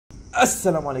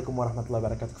السلام عليكم ورحمة الله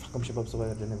وبركاته، كيفكم شباب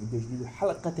صغير؟ لنا فيديو جديد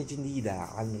وحلقة جديدة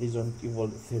عن ريزونت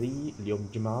ايفل 3. اليوم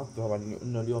جمعة، طبعا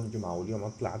انه اليوم جمعة واليوم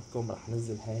عطلة عندكم، رح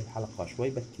ننزل هاي الحلقة شوي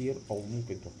بكير او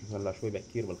ممكن تروح شوي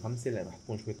بكير بالخمسة، لان رح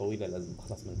تكون شوي طويلة. لازم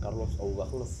بخلص من كارلوس او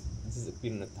بخلص جزء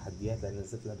كبير من التحديات، لان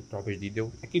نزلت لعبة رعب جديدة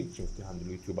واكيد شفتوها عند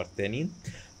اليوتيوبر الثانيين.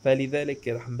 فلذلك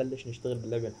رح نبلش نشتغل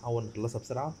باللعبة، نحاول نخلصها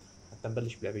بسرعة حتى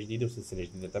نبلش بلعبة جديدة وسلسلة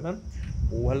جديدة. تمام،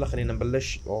 وهلا خلينا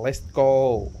نبلش. ليتس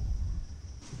جو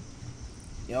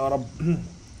يا رب.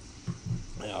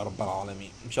 يا رب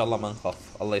العالمين، ان شاء الله ما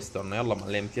نخاف، الله يسترنا. يلا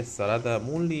معلم، تيسر. هذا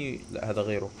مو اللي، لا هذا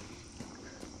غيره.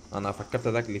 انا فكرت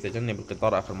ذاك اللي تجنب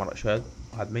القطار اخر مرة شاد.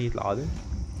 واحد ميت العادي.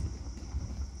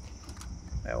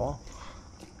 ايوه،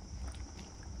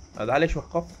 هذا ليش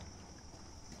وقف؟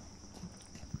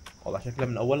 والله شكله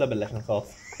من اولها بلشنا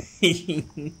نخاف.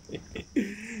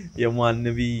 يا مان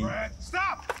النبي.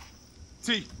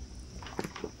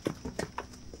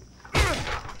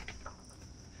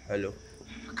 حلو.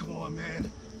 Come on, man.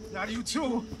 Not you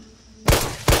too.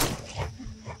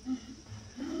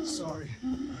 Sorry.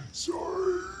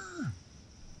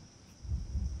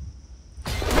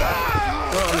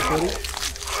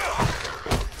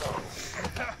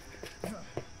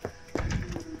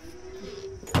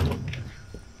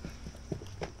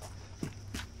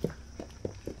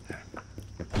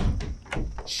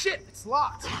 Shit, it's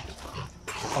locked.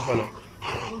 قفله.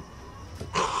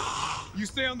 You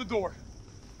stay on the door.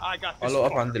 I got this. قال له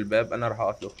اقف عند الباب، انا راح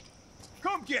اقفله.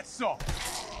 Come get some.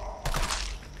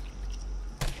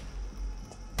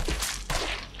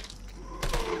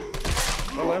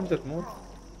 والله امتى تموت؟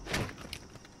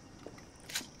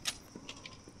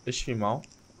 ايش في معه؟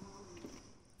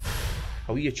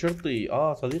 هوية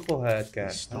شرطي. صديقه هاد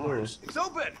كان. حلو. It's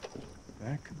open.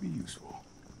 That could be useful.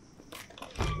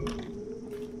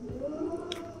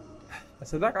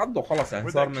 بس هذاك عضه خلص،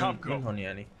 يعني صار منهم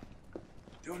يعني.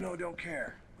 Don't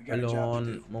care. We got a job to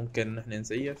اللون do. ممكن نحن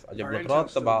نسيف. عجب Our الاغراض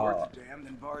interns still تبع work the damn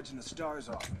then barge in the stars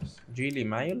office. جيلي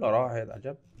معي ولا راحت؟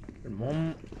 عجب.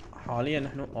 المهم حاليا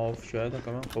نحن اوف. شو هذا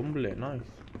كمان؟ قنبلة. نايس.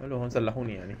 حلو، هون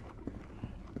سلحوني يعني.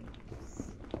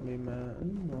 بما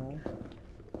انه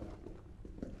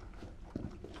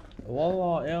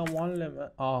والله يا معلم.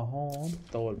 هون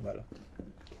طول بالك.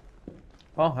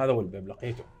 هذا هو الباب،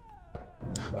 لقيته.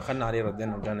 دخلنا عليه،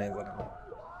 ردينا رجعنا يا زلمة.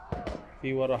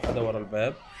 في ورا حدا ورا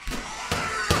الباب.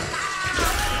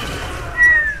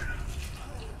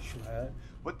 شو هاد؟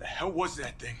 What the hell was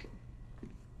that thing?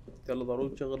 يلا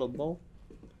ضروري تشغل الضوء.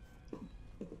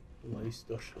 الله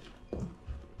يستر.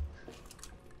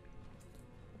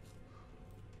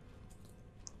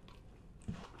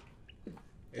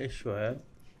 ايش شو هاد؟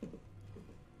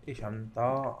 ايش عم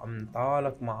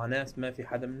نطالك مع ناس ما في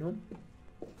حدا منهم؟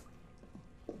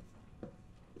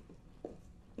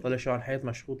 طلع شو على الحيط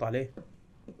مشروط عليه.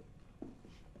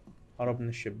 هرب من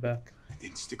الشباك. It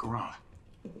didn't stick around.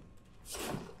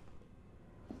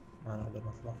 ما نقدر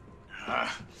نطلع.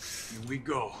 Here we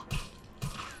go.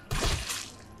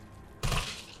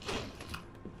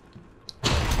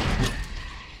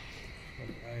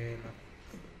 عينك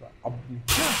عبني.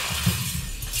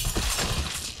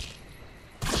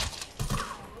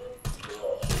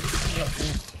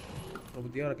 لو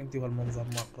بدي اياك انت وهالمنظر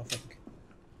ما اقرفك.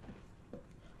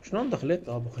 شلون دخلت؟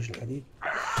 بخش الحديد.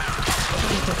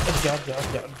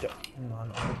 ارجع.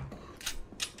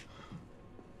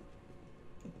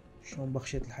 شلون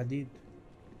بخشيت الحديد؟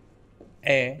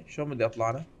 شلون بدي اطلع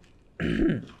انا؟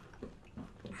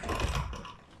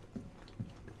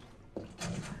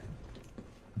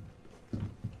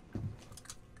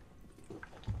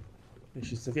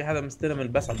 ليش لسه في حدا مستلم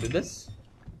البس عم ببس؟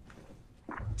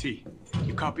 T,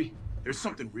 you copy? There's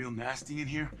something real nasty in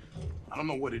here. I don't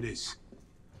know what it is.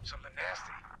 Something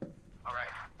nasty? All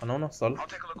right. انا هون وصلت. I'll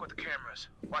take a look with the cameras.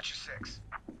 Watch your six.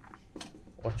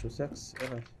 واتش 6.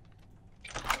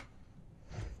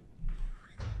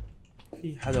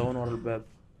 في حدا هون ورا الباب.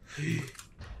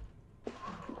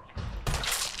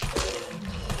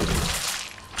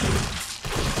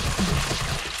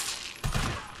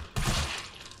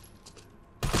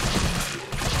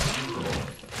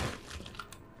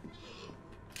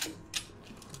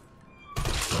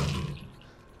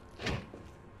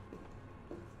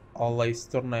 الله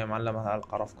يسترنا يا معلم، هذا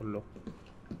القرف كله.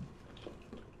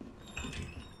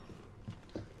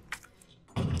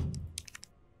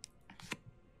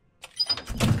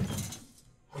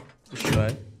 ايش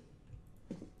هاي؟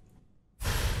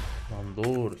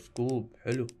 منظور سكوب.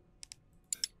 حلو.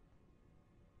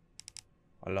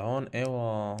 هلا هون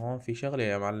ايوه، هون في شغلة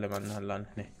يا معلم عنا هلا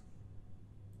نحن،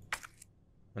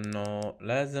 انه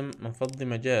لازم نفضي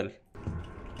مجال.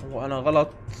 وانا غلط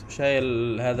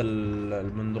شايل هذا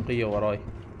البندقية وراي.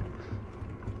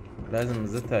 لازم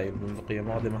نزتها هاي البندقية،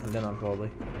 ماضي محلين على الفاضي.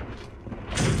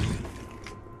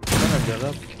 انا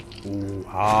جربت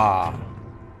وها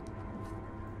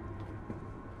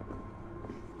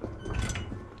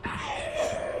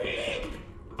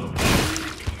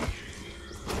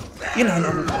يلعن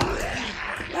ابوك.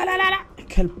 لا لا لا لا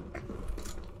كلب.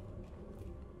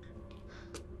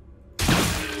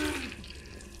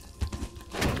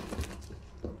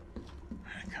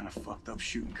 Kind of fucked up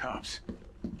shooting cops.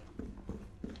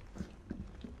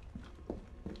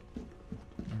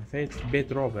 فايت في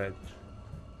بيت رعب.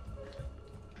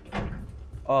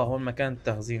 هون مكان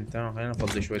التخزين. تمام، خلينا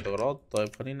نفضي شوية اغراض.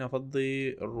 طيب خلينا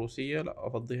افضي الروسية. لا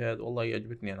افضي هاد، والله هي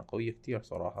عجبتني انا، قوية كتير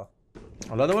صراحة.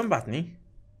 والله هذا وين بعتني؟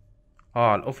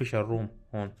 على الاوفيشال روم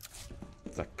هون،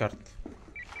 تذكرت.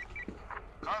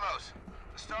 Carlos,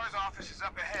 the STAR's office is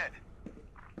up ahead.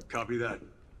 Copy that.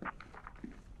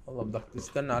 والله بدك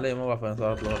تستنى علي، ما بعرف وين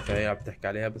صارت الغرفة هي عم تحكي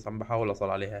عليها، بس عم بحاول اوصل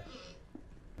عليها.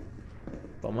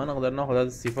 طب ما نقدر ناخذ هذا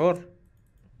السي 4؟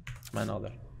 ما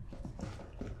نقدر.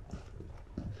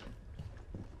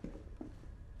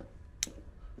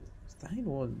 مستحيل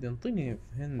هو بده ينطيني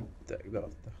هند اقدر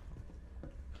افتح.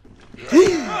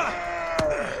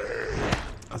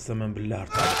 قسما بالله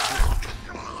ارتعبت.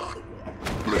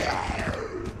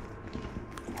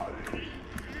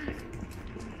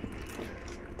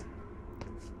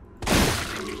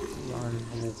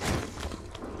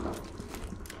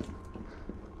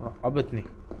 رعبتني.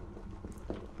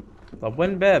 طب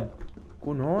وين باب؟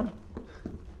 يكون هون؟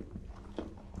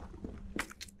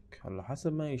 هلا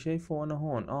حسب ما شايفه انا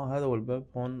هون. هذا هو الباب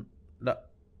هون. لا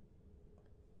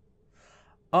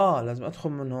لازم ادخل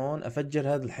من هون،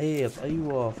 افجر هذا الحيط.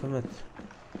 ايوه فهمت.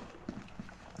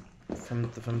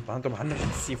 معناته محل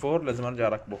السي 4 لازم ارجع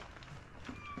اركبه.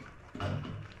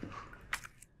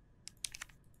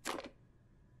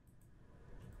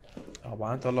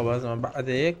 معناته والله لازم ابعد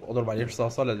هيك واضرب عليه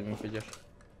رصاصة لازم ينفجر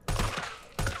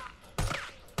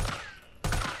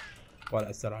ولا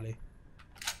اثر عليه.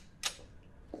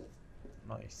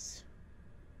 نايس.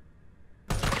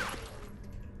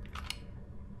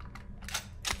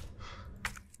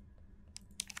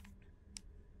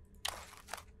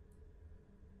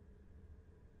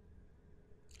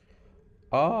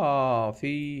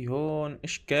 في هون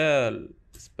اشكال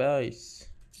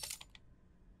سبايس.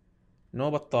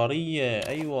 نو بطارية.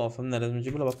 ايوه فهمنا، لازم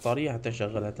نجيب لها بطارية حتى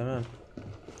نشغلها. تمام.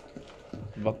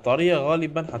 البطارية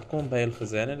غالبا حتكون بهاي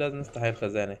الخزانة، لازم نفتح هاي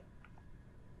الخزانة.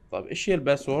 طيب ايش هي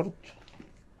الباسورد؟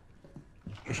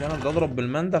 مش انا بدي اضرب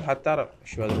بالمندل حتى اعرف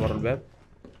شو هذا ورا الباب.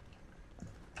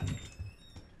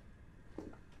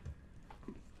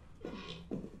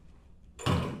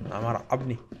 عم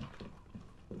رعبني.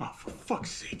 Oh, for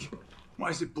fuck's sake. Why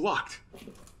is it blocked?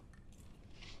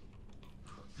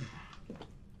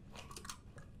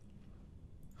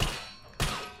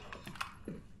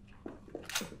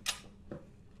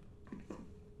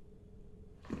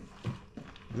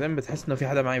 زي ما بتحس انه في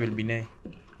حدا معي بالبناية.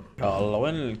 يا الله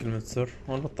وين كلمة سر؟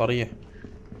 هون البطارية.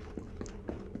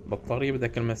 بطارية بدها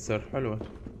كلمة سر. حلوة.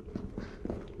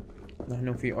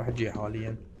 نحن في أحجية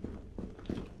حاليا.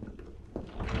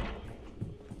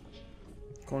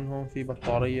 يكون هون في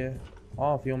بطارية.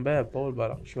 فيهم باب. طول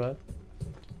بالك شوي.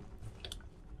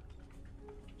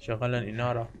 شغلنا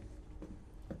الإنارة.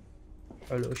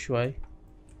 حلو شوي.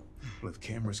 Well, if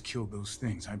cameras killed those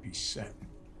things, I'd be set.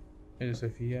 اجلس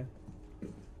فيها.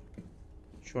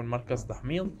 شو المركز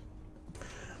تحميض؟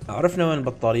 عرفنا وين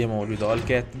البطارية موجودة. قال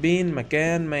كاتبين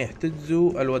مكان ما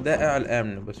يحتجزوا الودائع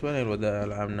الآمنة. بس وين الودائع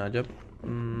الآمنة؟ جب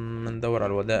مندور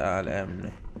على الودائع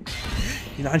الآمنة.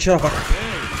 يلعن شرفك.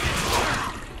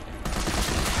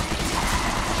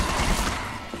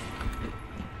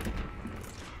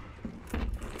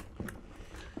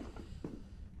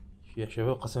 يا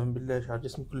شباب قسما بالله شعر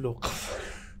جسمي كله وقف.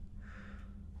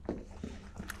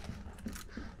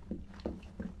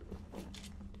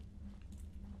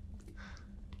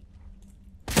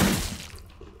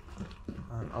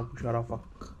 عن ابو شرفك.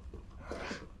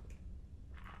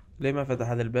 ليه ما فتح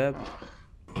هذا الباب؟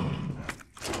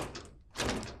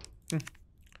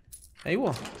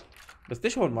 ايوه بس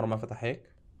ليش اول مرة ما فتح هيك؟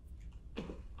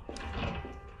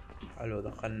 حلو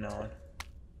دخلنا هون.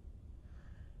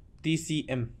 دي سي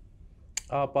ام.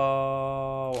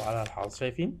 وعلى الحظ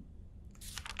شايفين؟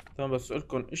 تمام. بس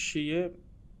اسألكم ايش هي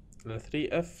ال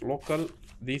 3 اف لوكال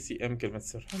دي سي ام كلمة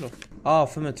سر. حلو.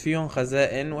 فهمت. فيهم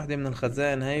خزائن. وحدة من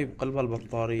الخزائن هاي بقلبها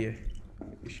البطارية.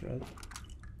 ايش هذا؟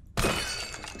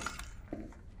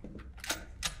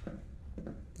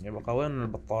 يبقى وين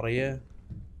البطارية؟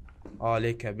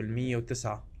 عليك بال109.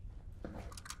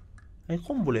 هاي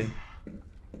قنبلة.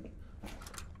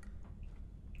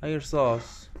 هاي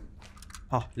رصاص.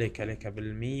 ها ليك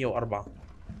بال104.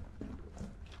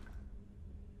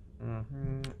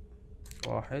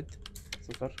 1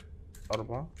 0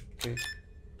 4. اوكي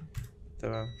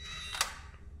تمام.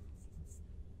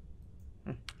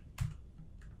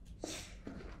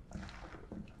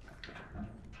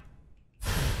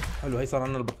 حلو، هي صار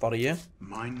عندنا البطارية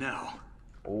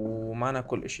ومعنا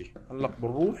كل اشي. هلا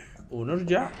بنروح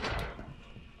ونرجع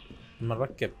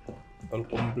بنركب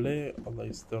القنبلة. الله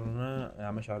يسترنا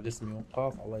يا مشعر، جسمي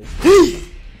وقف. الله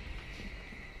يسترنا.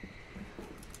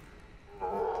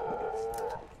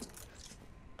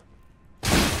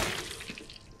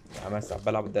 يا مسا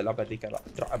بلعب، بدي العب هذيك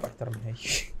اترعب اكثر من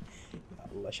هيك.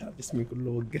 الله شعر جسمي كله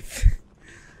وقف.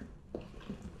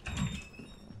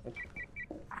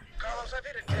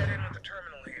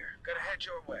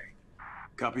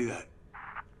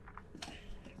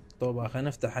 طبعا خلينا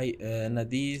نفتح هي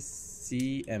دي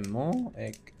سي ام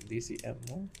هيك. دي سي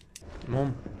ام.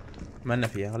 المهم مالنا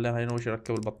فيها. هلا خلينا اول شي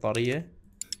نركب البطارية.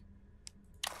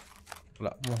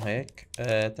 لا مو هيك.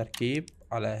 تركيب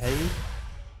على هي.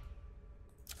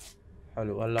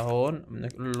 حلو. هلا هون بدنا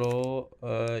نقول له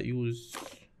يوز.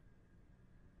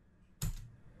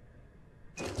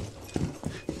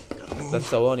 3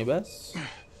 ثواني بس.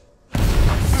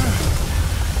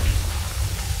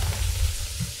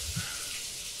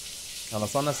 هلا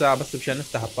صارنا ساعة بس مشان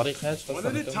نفتح الطريق هذا.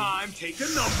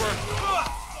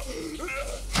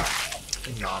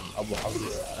 نعم ابو حظي،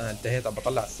 انا انتهيت عم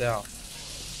بطلع الساعة.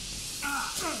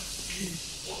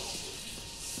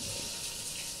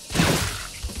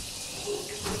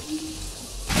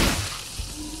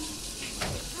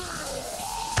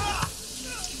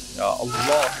 يا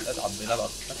الله لا تعبي لا.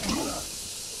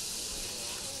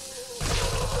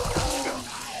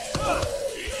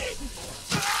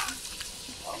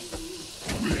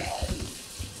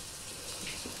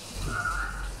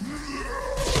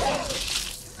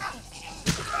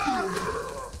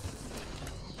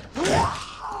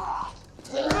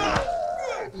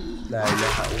 لا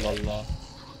اله الا الله.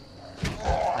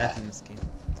 مات المسكين.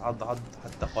 عض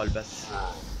حتى قال بس.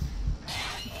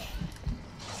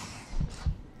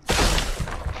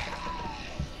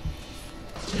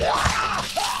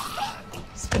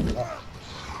 بسم الله.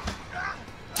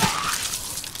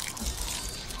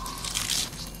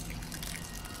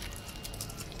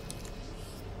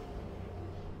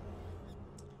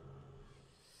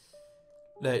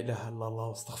 لا اله الا الله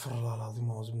واستغفر الله العظيم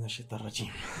واعوذ من الشيطان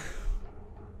الرجيم.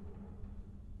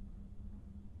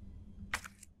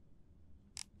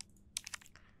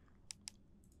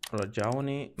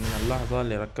 رجعوني من اللحظة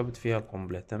اللي ركبت فيها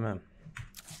القنبلة. تمام.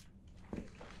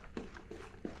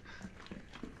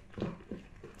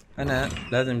 أنا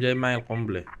لازم جايب معي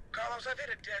القنبلة.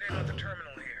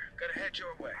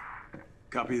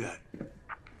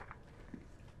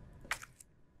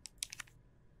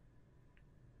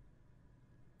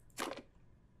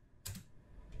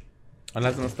 أنا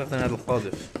لازم أستخدم هذا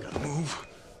القاذف.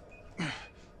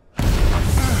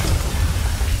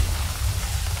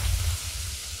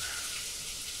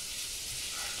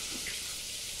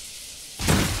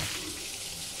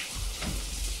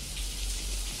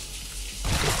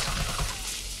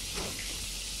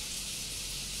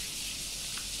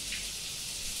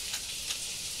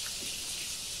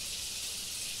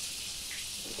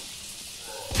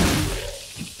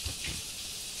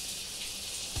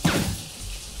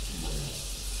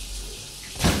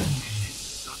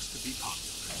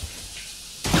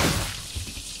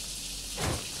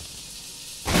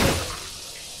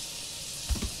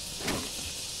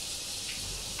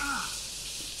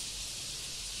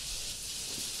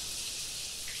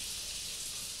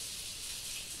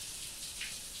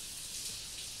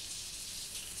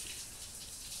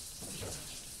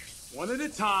 One at a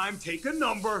time, take a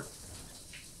number.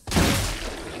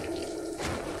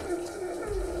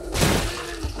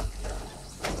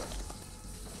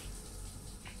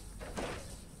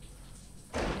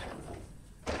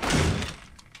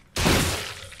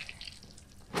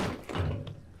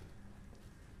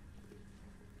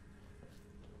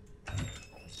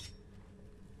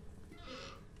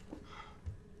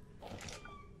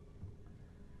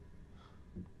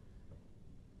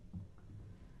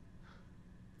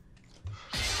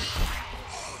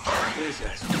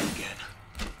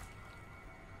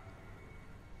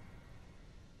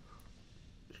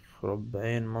 خرب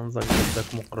عين منظر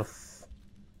جدك مقرف.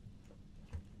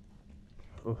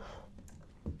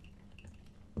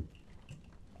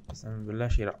 قسما بالله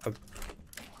شي يرعب.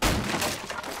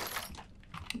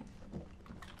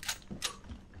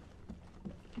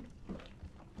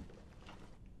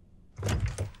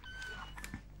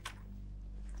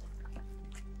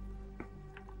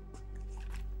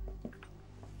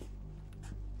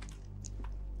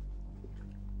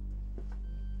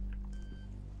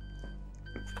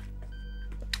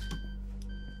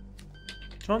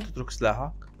 شلون تترك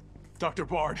سلاحك؟ Dr.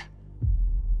 Bard.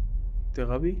 انت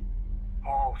غبي؟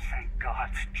 Oh, thank God.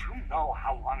 Do you know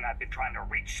how long I've been trying to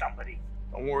reach somebody?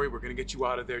 Don't worry, we're gonna get you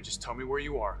out of there. Just tell me where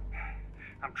you are.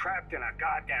 I'm trapped in a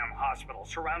goddamn hospital,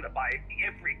 surrounded by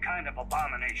every kind of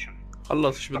abomination.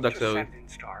 خلص ايش بدك Just تسوي؟ send in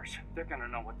stars. They're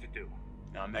gonna know what to do.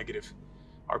 No, negative.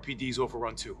 RPD's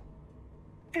overrun too.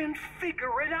 Then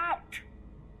figure it out.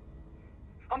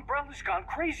 Umbrella's gone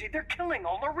crazy. They're killing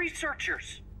all the researchers.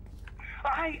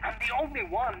 I am the only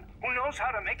one who knows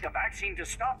how to make the vaccine to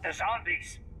stop the zombies.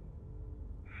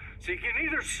 So you can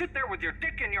either sit there with your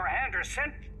dick in your hand or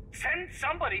send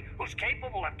somebody who's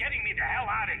capable of getting me the hell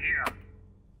out of here.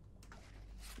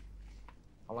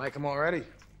 I like him already.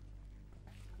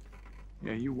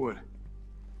 Yeah, you would.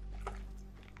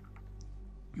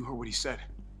 You heard what he said.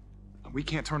 We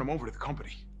can't turn him over to the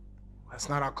company. That's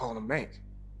not our call to make.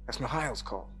 That's Mikhail's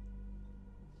call.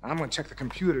 I'm gonna check the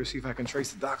computer, see if I can trace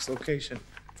the doc's location.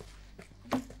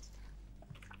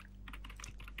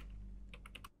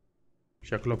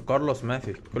 شكله بكارلوس ما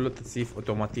في، كله تسييف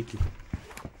اوتوماتيكي.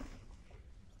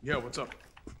 Yeah, what's up?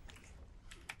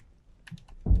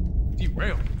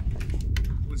 Derailed.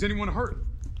 Was anyone hurt?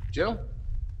 Jill?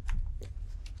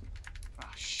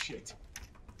 Ah, shit.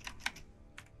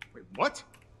 Wait, what?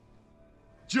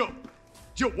 Jill!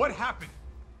 Jill, what happened?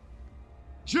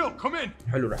 Jill, come in!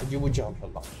 حلو راح يجيبوا جيل ان شاء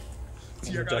الله.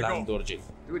 رجال عم دور جيل.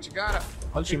 Do what you gotta.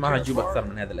 اول شيء ما هتجيب اكثر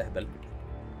من هذا الاهبل.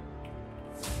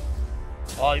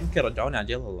 يمكن رجعوني على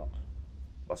جيل هلا.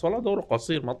 بس والله دوره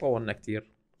قصير ما طولنا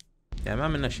كثير. يعني ما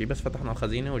عملنا شيء بس فتحنا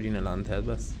الخزينة وجينا لعند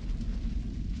هذا بس.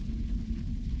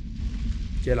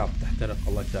 جيل عم تحترق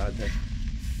الله يساعدها.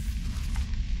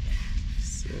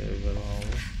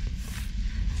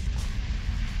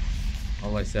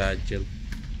 الله يساعد جيل.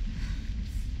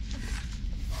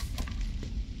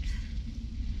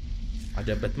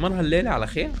 عجب بتمر هالليلة على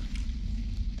خير.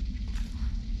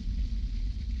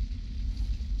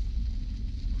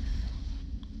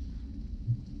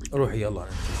 روحي يلا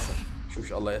نتيسر شوف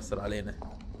شو الله ييسر علينا. Am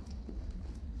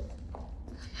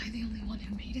I the only one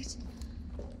who made it?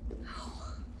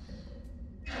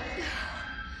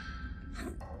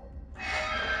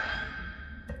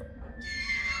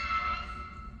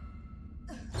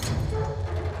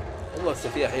 والله هسه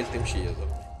فيها حيل تمشي يا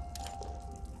زلمة.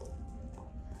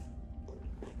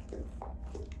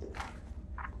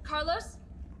 Carlos?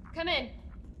 Come in.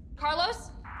 Carlos?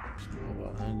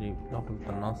 هني ناخذ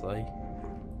القناصة هاي.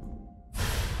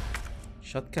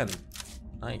 شكرا.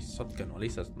 نايس شكرا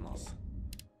وليس قناص.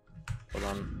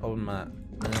 طبعا أول ما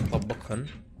نطبقهن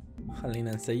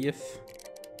خلينا نسيف.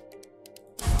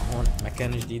 هون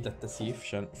مكان جديد للتسييف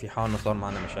عشان في حالنا صار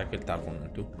معنا مشاكل تعرفون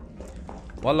انتو.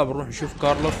 والله بنروح نشوف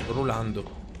كارلوس بنروح لعنده.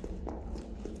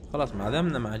 خلاص ما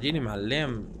دامنا مع جيلي مع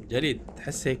الليم جيلي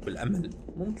تحس هيك بالأمل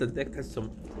مو مثل هيك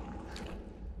تحسهم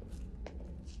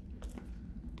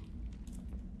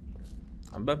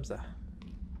عم بمزح.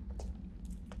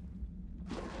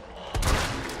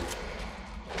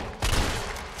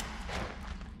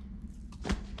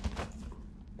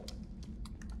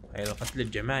 هاي القتل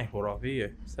الجماعي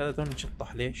خرافية بس هذا دون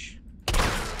نشطح ليش؟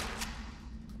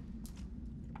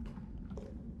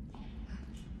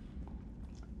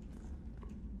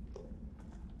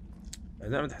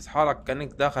 دائما تحس حالك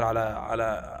كأنك داخل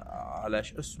على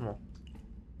ايش اسمه؟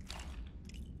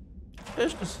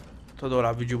 ايش قصة هذول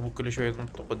عم بيجيبوا كل شوية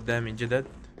ينطوا قدامي جدد؟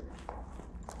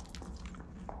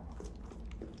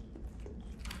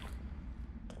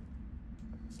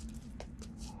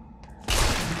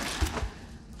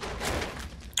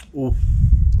 اوف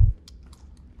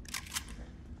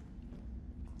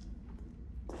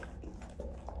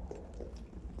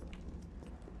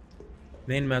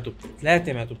اثنين ماتوا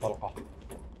ثلاثة ماتوا بطلقة.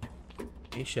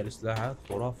 ايش هالسلاح هذا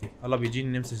خرافي. هلا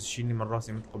بيجيني نمسس يشيلني من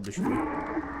راسي مثل قبل شوي.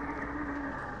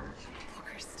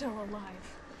 Still alive.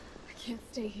 I can't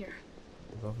stay here.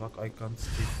 I can't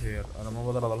stay here. انا ما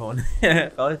بقدر اضل هون.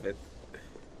 خايفت.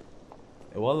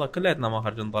 والله كلياتنا ما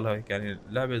خرج نضل هيك يعني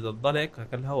اللعبة اذا تضل هيك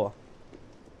اكل هوا.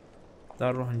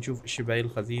 تعال نروح نشوف اشي بهاي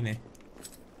الخزينة.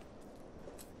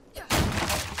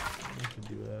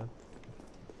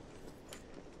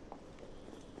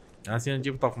 ناسيين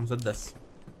نجيب طلق مسدس.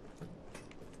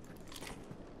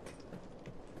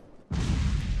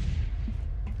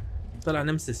 طلع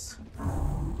نمسس.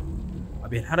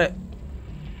 ابي ينحرق.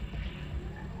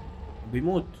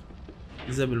 بيموت.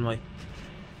 نزل بالمي.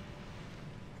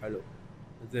 حلو.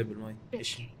 نزل بالمي.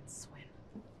 ايش؟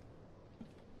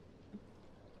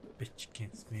 Bitch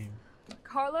can't swim.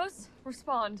 Carlos,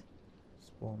 respond.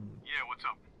 Respond. Yeah, what's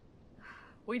up?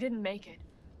 We didn't make it.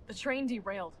 The train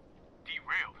derailed.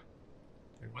 Derailed?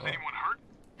 Was anyone hurt?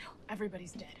 No,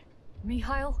 everybody's dead.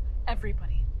 Mikhail,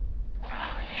 everybody.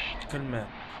 كلمة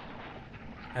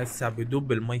هسا بدوب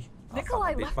بالمي Nikolai left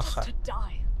us بيتبخر. to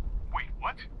die. Wait,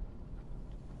 what?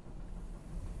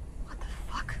 What the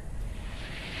fuck?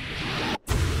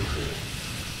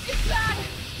 It's back!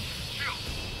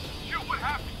 Jill, what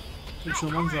happened? شو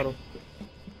منظره؟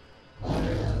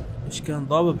 مش كان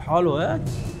ضابط بحاله هيك؟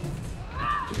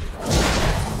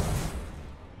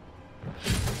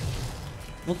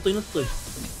 نطي نطي.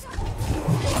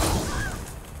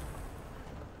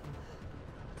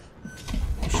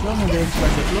 شلون هذا يطلع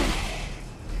شكله؟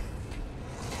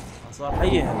 صار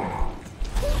حي هذا.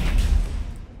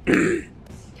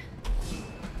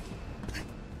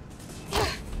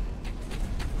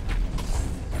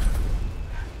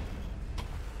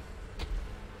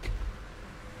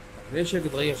 ليش هيك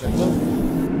تغير شكله؟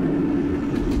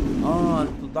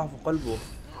 نقطة ضعف قلبه.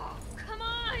 Come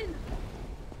on!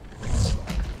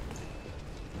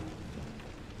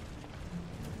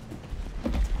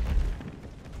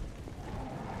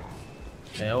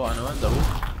 ايوه انا وين بدي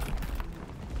اروح؟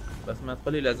 بس ما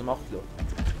تقولي لازم اقتله.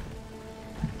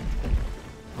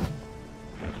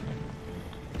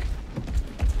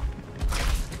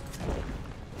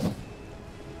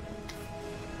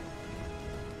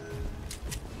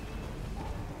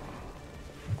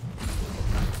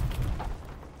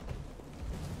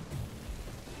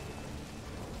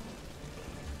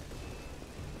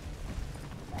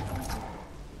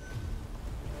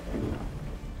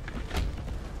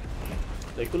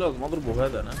 كل لازم اضربه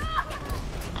هذا انا.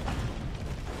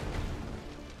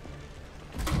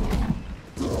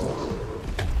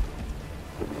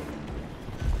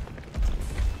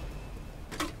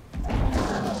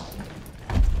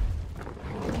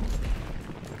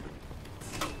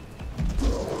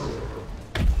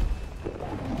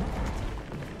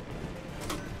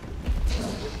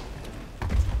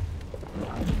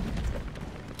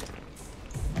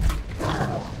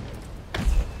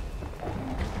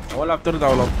 ولا بترضع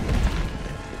ولا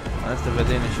ما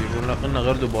استفادينا شي. يقول قلنا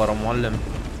غير دبارة معلم.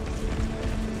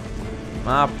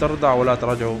 ما بترضع ولا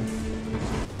ترجعوا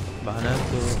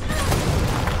بهناته.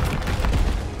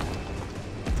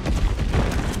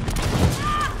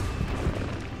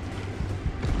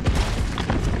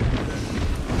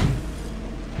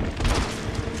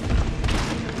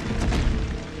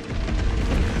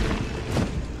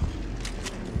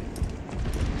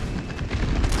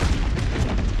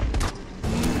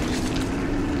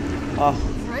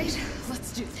 Right,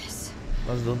 let's do this.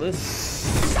 Let's do this.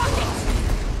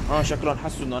 شكرا.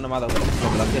 حسوا انه انا ما اقدر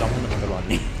اقتلهم بالاخير. هم قتلوا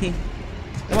عني.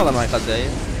 ما ضل معي قد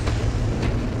دقايق.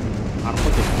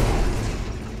 عرفته.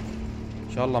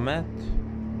 ان شاء الله مات.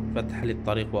 فتح لي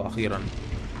الطريق واخيرا.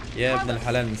 يا ابن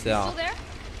الحلال من ساعة. Still there?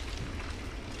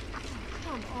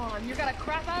 Come on, you're gonna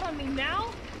crap out on me now?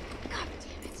 God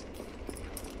damn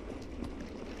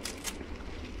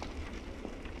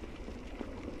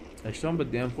it. شلون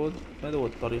بدي انفذ؟ هذا هو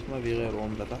الطريق، ما في غيره.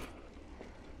 وانفتح.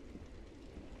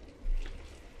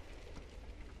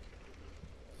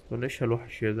 ليش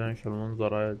هالوحش يا زلمة؟ ايش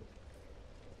هالمنظر هذا؟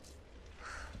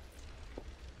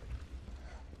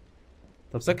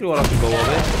 طب سكري وراك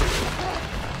البوابة.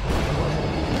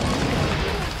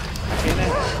 هنا.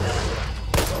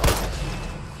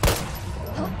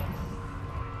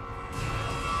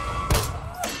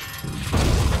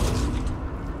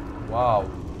 واو.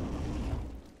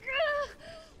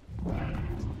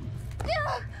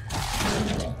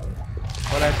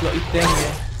 طلعت له ايد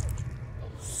تانية.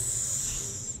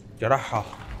 جرحها.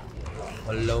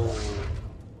 ولو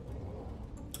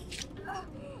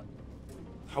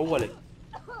تحولت.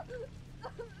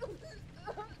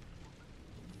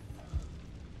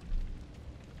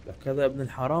 لك هذا ابن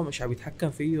الحرام ايش عم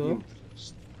يتحكم فيه.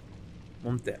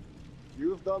 ممتع.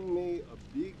 You've done me a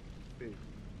big favor.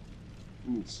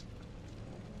 Nice.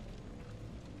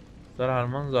 صراحة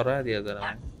المنظر هذا يا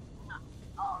زلمة.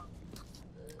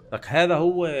 لك هذا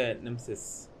هو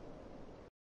نمسس.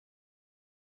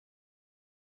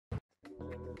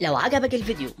 لو عجبك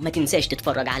الفيديو ما تنساش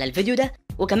تتفرج على الفيديو ده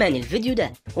وكمان الفيديو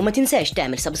ده، وما تنساش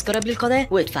تعمل سبسكرايب للقناة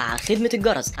وتفعل خدمة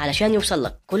الجرس علشان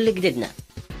يوصلك كل جديدنا.